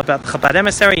Chabad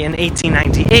emissary in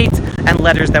 1898, and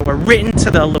letters that were written to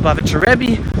the Lubavitcher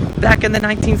Rebbe back in the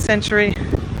 19th century.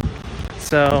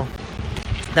 So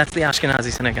that's the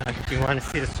Ashkenazi synagogue. Do you want to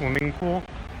see the swimming pool?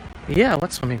 Yeah,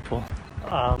 what swimming pool?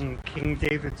 King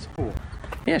David's pool.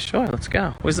 Yeah, sure, let's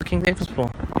go. Where's the King David's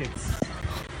pool?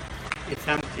 It's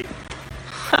empty.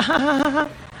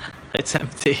 It's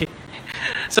empty.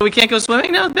 So we can't go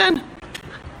swimming now, Ben?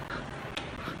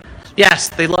 Yes,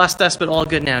 they lost us, but all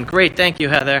good now. Great, thank you,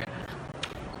 Heather.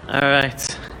 All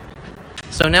right.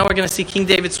 So now we're going to see King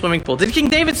David's swimming pool. Did King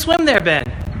David swim there, Ben?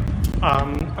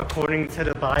 According to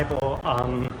the Bible,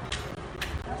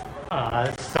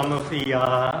 some of the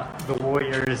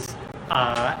warriors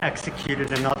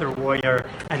executed another warrior,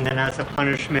 and then as a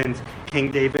punishment, King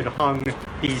David hung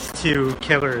these two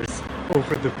killers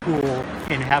over the pool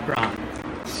in Hebron.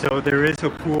 So there is a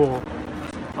pool.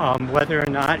 Whether or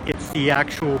not it's the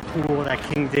actual pool that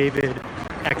King David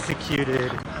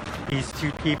executed these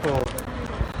two people,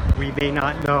 we may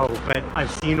not know, but I've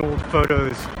seen old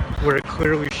photos where it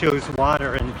clearly shows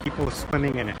water and people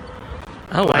swimming in it.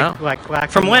 Oh, wow. Like black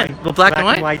From and when? white, Well, black and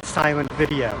white? white silent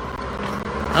video.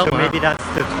 Oh, So wow. maybe that's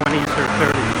the 20s or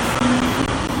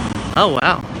 30s. Oh,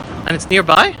 wow. And it's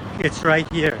nearby? It's right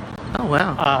here. Oh,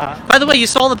 wow. By the way, you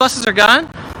saw all the buses are gone?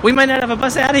 We might not have a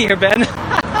bus out of here, Ben. Wait,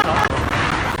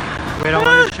 I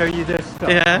want to show you this stuff.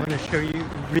 Yeah. I want to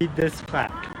read this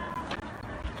plaque.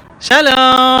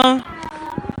 Shalom.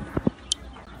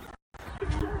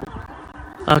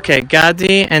 Okay,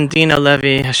 Gadi and Dina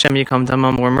Levy, Hashem Yikom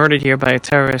Damam, were murdered here by a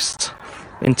terrorist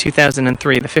in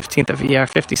 2003, the 15th of ER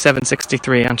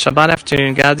 5763. On Shabbat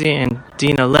afternoon, Gadi and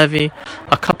Dina Levy,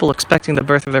 a couple expecting the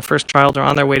birth of their first child, are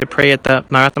on their way to pray at the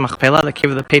Marat Machpelah, the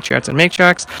cave of the patriarchs and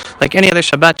matriarchs. Like any other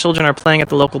Shabbat, children are playing at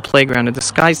the local playground. A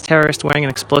disguised terrorist wearing an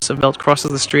explosive belt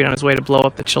crosses the street on his way to blow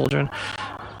up the children.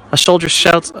 A soldier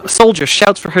shouts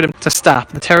for her to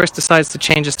stop. The terrorist decides to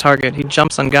change his target. He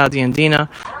jumps on Gadi and Dina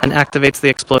and activates the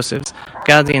explosives.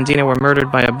 Gadi and Dina were murdered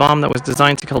by a bomb that was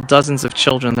designed to kill dozens of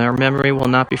children. Their memory will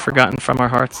not be forgotten from our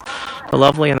hearts. The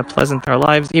lovely and the pleasant their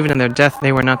lives, even in their death,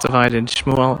 they were not divided.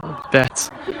 Shmuel Bet.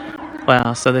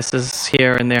 Wow, so this is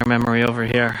here in their memory over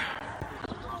here.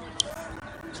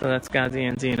 So that's Gadi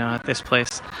and Dina at this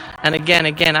place. And again,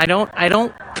 I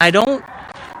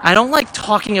don't like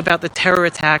talking about the terror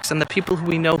attacks and the people who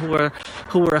we know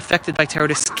who were affected by terror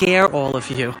to scare all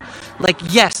of you. like,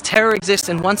 yes, terror exists,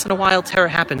 and once in a while terror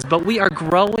happens, but we are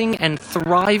growing and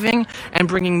thriving and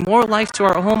bringing more life to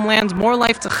our homeland, more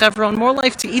life to Hevron, more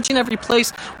life to each and every place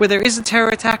where there is a terror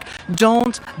attack.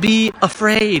 Don't be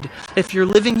afraid. If you're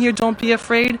living here, don't be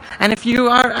afraid. And if you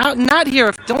are out not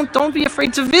here, don't be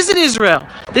afraid to visit Israel.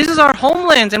 This is our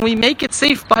homeland, and we make it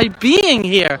safe by being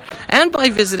here and by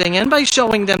visiting and by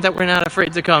showing them that we're not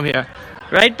afraid to come here.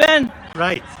 Right, Ben?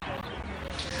 Right.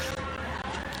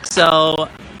 So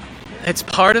it's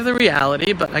part of the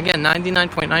reality, but again,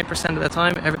 99.9% of the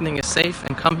time, everything is safe,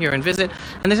 and come here and visit.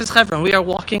 And this is Hevron. We are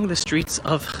walking the streets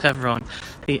of Hevron,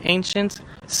 the ancient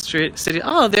city.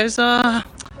 Oh, there's a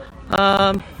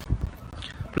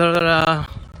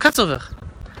Katzover.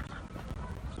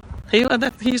 He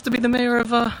used to be the mayor of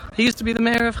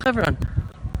Hevron.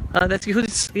 That's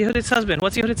Yehudit's husband.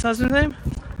 What's Yehudit's husband's name?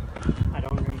 I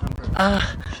don't remember.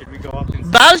 Should we go up and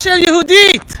see? Baal Shel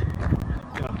Yehudit.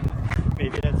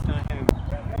 Maybe that's not him.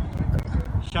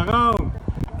 Shalom.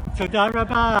 Toda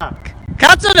rabba.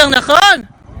 Katzover, nachon?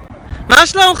 Ma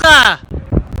shlomcha?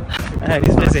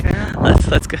 He's busy.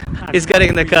 Let's go. He's getting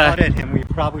in the car. Out at him. We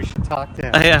probably should talk to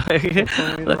him. Yeah.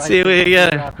 Let's see what we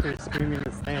get. After screaming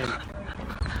his name.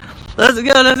 Let's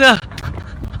go.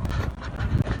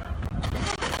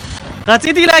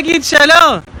 רציתי להגיד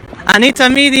שלום. אני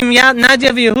תמיד עם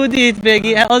נדיה ויהודית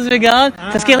בעוז וגאון.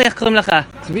 תזכיר לי איך קוראים לך.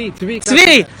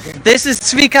 צבי. This is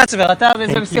צבי קצבר. אתה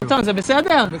בסרטון, זה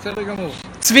בסדר? בסדר גמור.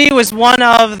 צבי was one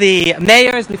of the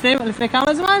mayors לפני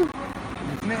כמה זמן?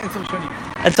 לפני 10 שנים.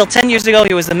 Until 10 years ago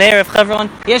he was the mayor of Hevron.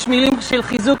 יש מילים של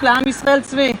חיזוק לעם ישראל,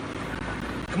 צבי?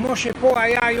 כמו שפה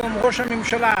היה היום ראש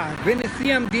הממשלה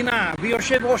ונשיא המדינה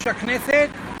ויושב ראש הכנסת,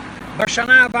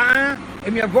 בשנה הבאה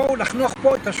הם יבואו לחנוך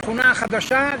פה את השכונה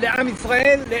החדשה לעם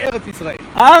ישראל, לארץ ישראל.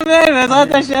 Amen,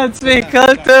 בעזרת השם, צבי,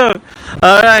 כל טוב.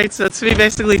 Alright, so Tzvi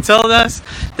basically told us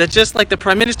that just like the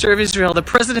Prime Minister of Israel, the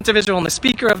President of Israel, and the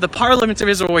Speaker of the Parliament of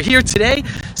Israel were here today,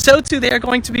 so too they are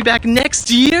going to be back next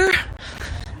year,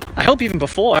 I hope even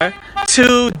before,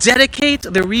 to dedicate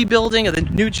the rebuilding of the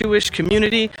new Jewish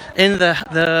community in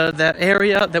that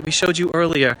area that we showed you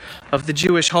earlier, of the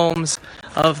Jewish homes,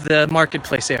 of the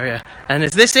marketplace area. And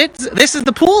is this it? This is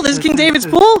the pool? This is King David's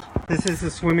pool? This is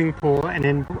a swimming pool, and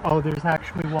there's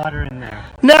actually water in there.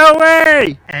 No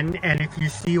way! And if you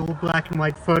see old black and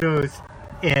white photos,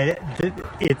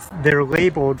 they're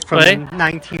labeled from the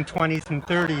 1920s and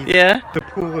 30s. Yeah. The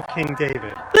pool of King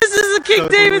David. This is the King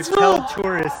David's pool. pool. Tell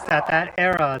tourists at that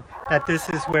era that this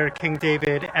is where King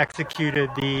David executed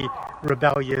the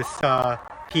rebellious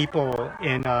people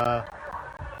in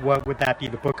what would that be?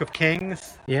 The Book of Kings.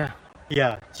 Yeah.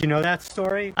 Yeah. Do you know that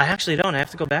story? I actually don't. I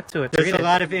have to go back to it. There's a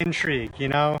lot of intrigue, you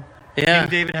know. Yeah. King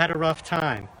David had a rough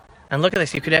time. And look at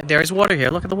this. There's water here.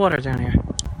 Look at the water down here.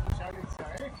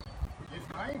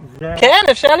 כן,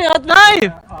 אפשר לראות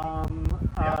מים.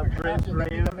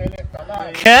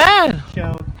 כן.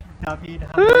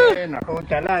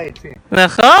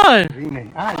 נכון.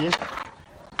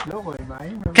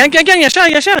 כן,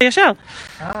 ישר.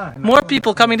 More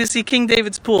people coming to see King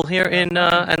David's pool here in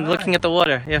and looking at the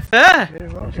water. יפה.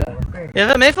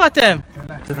 מאיפה אתם?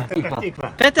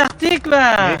 פתח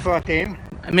תקווה. מאיפה אתם?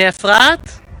 מאפרת?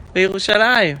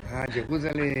 בירושלים.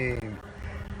 ג'רוזלם.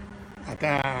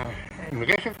 אתה עם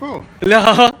רכב פה? לא,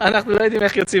 אנחנו לא יודעים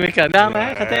איך יוצאים מכאן. למה?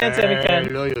 איך אתה יוצא מכאן?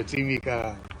 לא יוצאים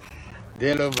מכאן.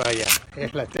 זה לא בעיה.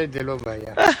 איך לצאת זה לא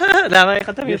בעיה. למה? איך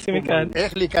אתם יוצאים מכאן?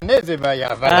 איך להיכנס זה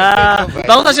בעיה, אבל לצאת לא בעיה.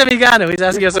 ברוך השם הגענו. He's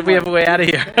asking us if we have a way out of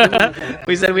here.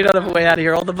 We said we don't have a way out of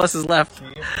here. All the buses left.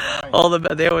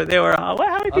 There were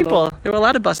how many people? There were a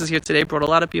lot of buses here today. Brought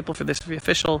a lot of people for this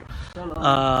official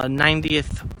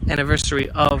 90th anniversary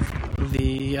of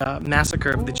the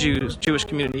massacre of the Jewish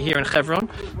community here in Hevron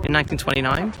in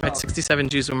 1929. Right, 67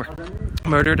 Jews were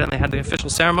murdered, and they had the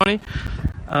official ceremony.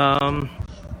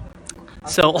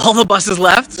 So all the buses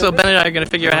left. So Ben and I are going to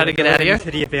figure out how to get out of here.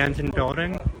 To the abandoned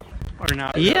building, or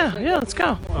not? Yeah, let's go.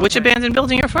 Okay. Which abandoned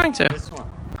building are you referring to? This one.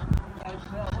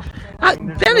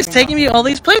 Ben is taking me all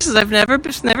these places I've never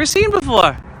seen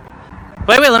before.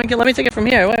 Wait, let me take it from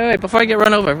here. Wait, before I get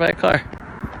run over by a car.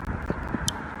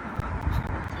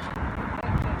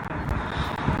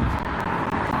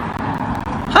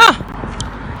 Huh.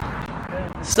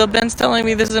 So Ben's telling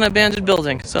me this is an abandoned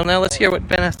building. So now let's hear what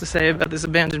Ben has to say about this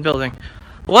abandoned building.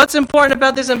 What's important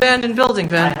about this abandoned building,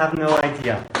 Ben? I have no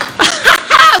idea.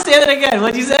 Say that again.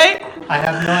 What'd you say? I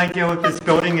have no idea what this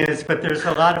building is, but there's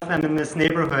a lot of them in this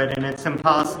neighborhood, and it's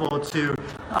impossible to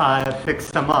fix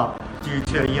them up due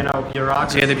to,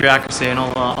 bureaucracy. Yeah, the bureaucracy and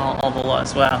all the laws.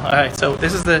 Wow. All right. So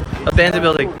this is the abandoned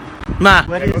building. Ma.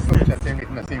 What is this? אתם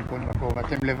נכנסים כל מקום,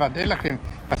 אתם לבד, אין לכם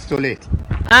פסטולט.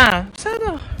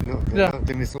 בסדר.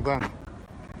 זה מסוכן.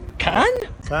 כאן?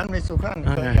 כאן מסוכן.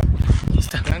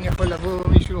 סתם. כאן יכול לבוא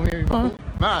מישהו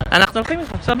מה? אנחנו הולכים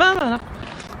איתך, סבבה.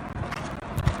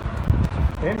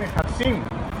 הם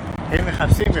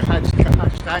מחפשים אחד,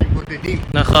 שתיים בודדים.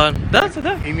 נכון.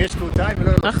 צודק. אם יש קבוצה הם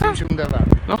לא עושים שום דבר.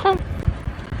 נכון.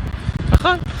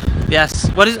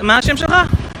 Yes. מה השם שלך?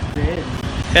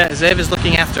 Yeah, Zev is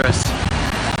looking after us.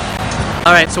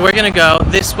 Alright, so we're gonna go.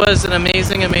 This was an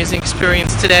amazing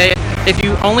experience today. If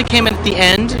you only came in at the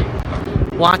end,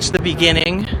 watch the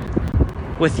beginning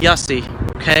with Yossi.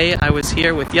 Okay, I was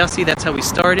here with Yossi, that's how we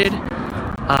started.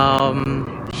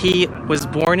 He was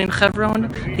born in Hevron.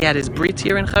 He had his brit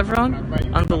here in Hevron.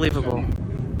 Unbelievable.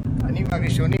 אני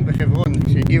מהראשונים בחברון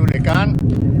שהגיעו לכאן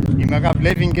עם הרב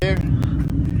לוינגר,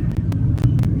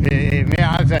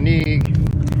 ומאז אני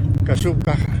קשור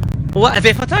ככה.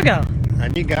 ואיפה אתה גר?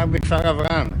 אני גר בכפר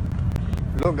אברהם,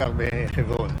 לא גר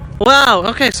בחברון. וואו,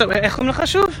 אוקיי, איך קוראים לך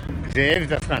שוב? זאב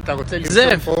זפרן, אתה רוצה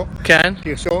לרשום פה? כן.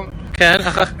 תרשום. כן.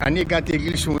 אני הגעתי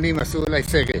לגיל 80, עשו עליי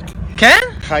סרט. כן?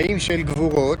 חיים של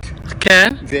גבורות. כן.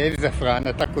 זאב זפרן,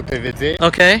 אתה כותב את זה.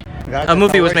 אוקיי. A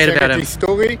movie was made about him.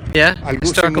 היסטורי. Yeah,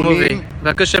 historical movie.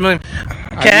 והגוש אמונים.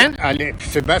 כן? על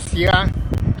סבסטיה.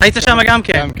 היית שם גם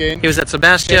כן? גם כן. He was at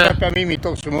Sebastian. 7 פעמים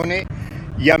מתוך 8.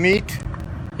 ימית.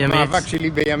 מאבק שלי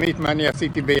בימית, מה אני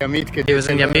עשיתי בימית כדי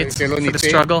שלא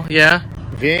נצא.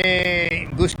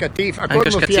 וגוש קטיף, הכל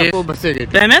מופיע פה בסרט.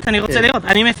 באמת? אני רוצה לראות.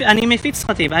 אני מפיץ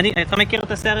סרטים. אתה מכיר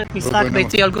את הסרט משחק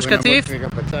ביתי על גוש קטיף? רגע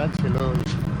בצד, שלא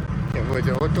יבוא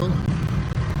איזה אוטו.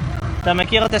 אתה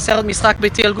מכיר את הסרט משחק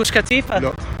ביתי על גוש קטיף?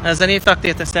 לא. אז אני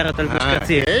הפקתי את הסרט על גוש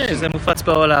קטיף, שזה מופץ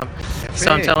בעולם. So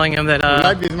I'm telling him that...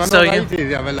 אולי בזמנו ראיתי את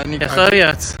זה, אבל אני... יכול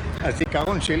להיות.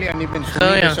 הזיכרון שלי, אני בן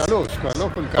 83, כבר לא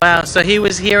כל כך... Wow, so he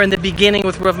was here in the beginning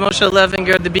with Rav Moshe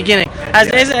Levinger at the beginning. אז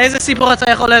איזה סיפור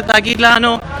אתה יכול להגיד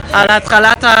לנו על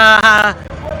התחלת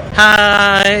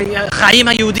החיים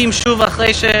היהודים שוב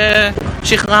אחרי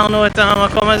ששחררנו את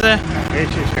המקום הזה? אחרי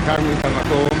ששחררנו את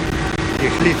המקום,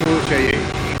 החליטו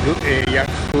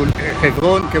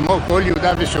שחברון, כמו כל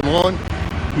יהודה ושומרון,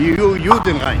 יהיו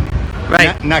יודנריין.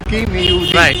 Right. נקים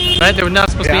מיהודים. Right. There were not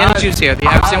supposed to be any Jews here. You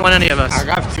haven't seen one any of us.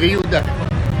 הרב צבי יהודה.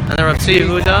 And the Rav Tzvi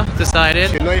Yehuda decided.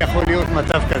 שלא יכול להיות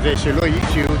מצב כזה,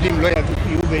 שיהודים לא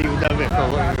יהיו ביהודה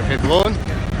וחברון.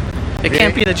 It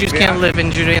can't be that Jews can't live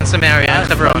in Judea and Samaria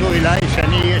and Hebron. פנו אליי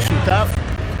שאני אהיה שותף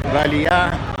בעלייה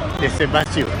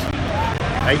לסבסטיות.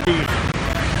 הייתי...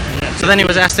 So then he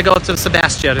was asked to go to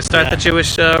Sebastia to start the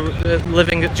Jews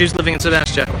living in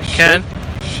Sebastia. כן?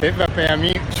 7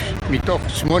 פעמים מתוך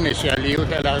 8 שעליות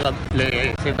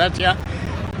לסבסטיה,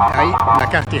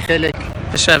 לקחתי חלק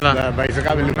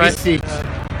בעזרה בלוגיסטית,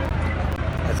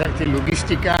 עזרתי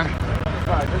לוגיסטיקה.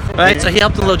 Right, so he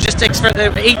helped in logistics for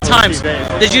 8 times.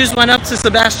 The Jews went up to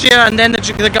Sebastia and then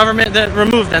the government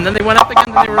removed them. Then they went up again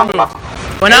and they were removed.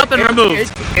 Went up and removed.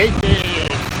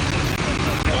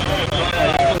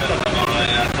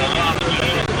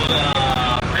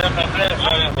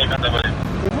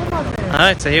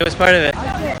 Alright, so he was part of it.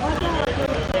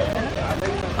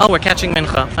 Oh, we're catching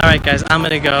Mincha. Alright guys, I'm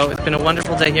gonna go. It's been a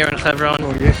wonderful day here in Hevron.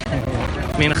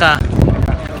 Mincha.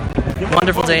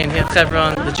 Wonderful day in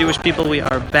Hevron. The Jewish people, we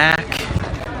are back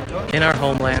in our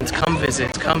homelands. Come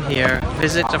visit. Come here.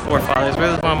 Visit the forefathers.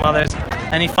 Visit our mothers.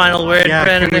 Any final word? Yeah,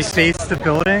 can we face the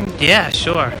building? Yeah,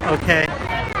 sure. Okay.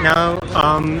 Now,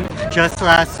 just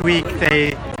last week they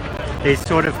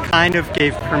sort of kind of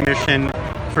gave permission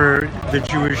for the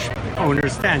Jewish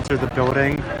owners to enter the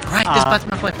building. Right,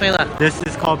 this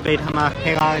is called Beit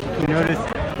HaMachpelah. You notice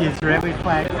the Israeli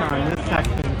flags are on this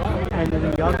section, and in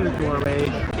the other doorway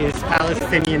is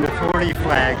Palestinian Authority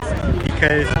flags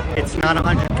because it's not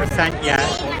 100% yet,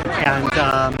 and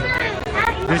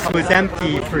this was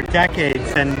empty for decades.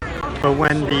 But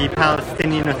when the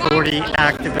Palestinian Authority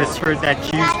activists heard that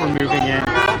Jews were moving in,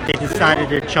 they decided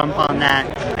to jump on that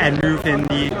and move in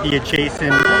the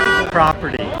adjacent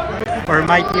property. Or it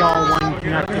might be all one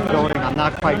connected building, I'm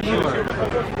not quite sure.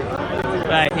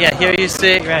 Right, yeah, here you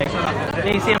see, right.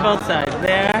 You see on both sides,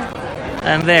 there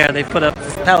and there. They put up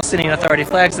Palestinian Authority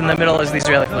flags, in the middle is the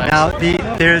Israeli flag. Now,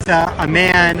 there's a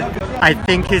man, I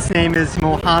think his name is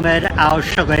Mohammed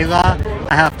Al-Shalela.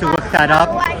 I have to look that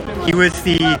up. He was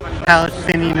the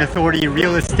Palestinian Authority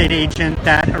real estate agent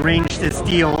that arranged this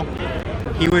deal.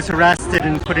 He was arrested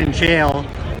and put in jail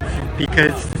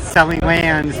because selling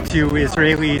lands to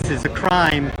Israelis is a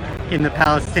crime in the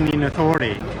Palestinian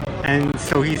Authority. And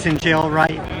so he's in jail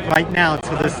right now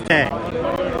to this day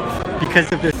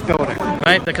because of this building.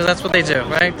 Right, because that's what they do,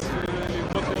 right?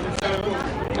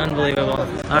 Unbelievable.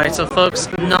 Alright, so folks,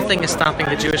 nothing is stopping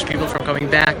the Jewish people from coming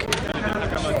back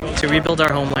to rebuild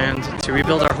our homeland, to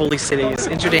rebuild our holy cities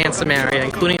in Judea and Samaria,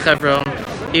 including Hebron.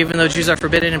 Even though Jews are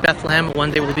forbidden in Bethlehem, one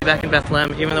day we'll be back in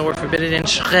Bethlehem. Even though we're forbidden in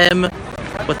Shechem,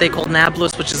 what they call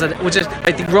Nablus, which is right,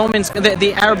 the Romans,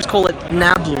 the Arabs call it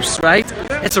Nablus, right?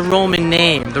 It's a Roman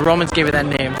name. The Romans gave it that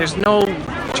name. There's no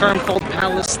term called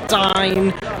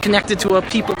Palestine connected to a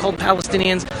people called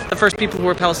Palestinians. The first people who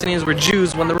were Palestinians were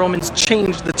Jews when the Romans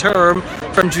changed the term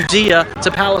from Judea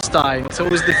to Palestine. So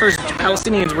it was the first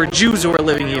Palestinians were Jews who were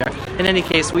living here. In any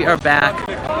case, we are back.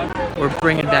 We're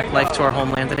bringing back life to our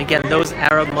homeland. And again, those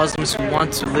Arab Muslims who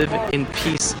want to live in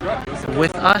peace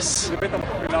with us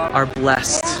are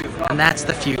blessed. And that's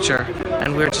the future.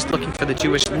 And we're just looking for the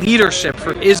Jewish leadership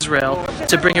for Israel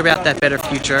to bring about that better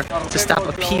future, to stop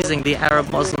appeasing the Arab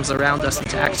Muslims around us and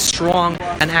to act strong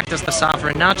and act as the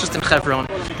sovereign, not just in Hevron,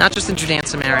 not just in Judea and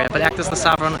Samaria, but act as the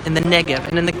sovereign in the Negev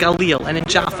and in the Galil and in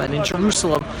Jaffa and in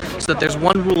Jerusalem, so that there's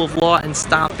one rule of law and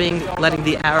stopping letting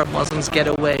the Arab Muslims get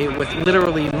away with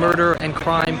literally murder and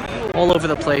crime all over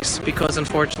the place, because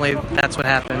unfortunately that's what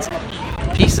happens.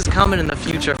 Peace is coming in the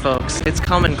future, folks. It's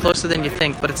coming closer than you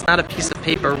think, but it's not a piece of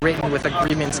paper written with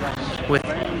agreements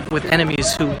with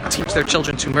enemies who teach their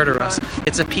children to murder us.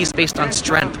 It's a peace based on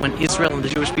strength. When Israel and the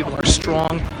Jewish people are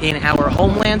strong in our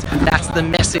homeland, that's the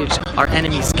message our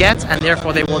enemies get, and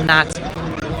therefore they will not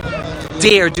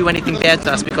dare do anything bad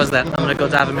to us because of that. I'm going to go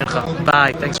daven mincha.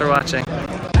 Bye. Thanks for watching.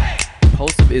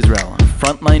 Pulse of Israel,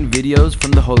 frontline videos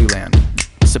from the Holy Land.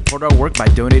 Support our work by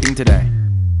donating today.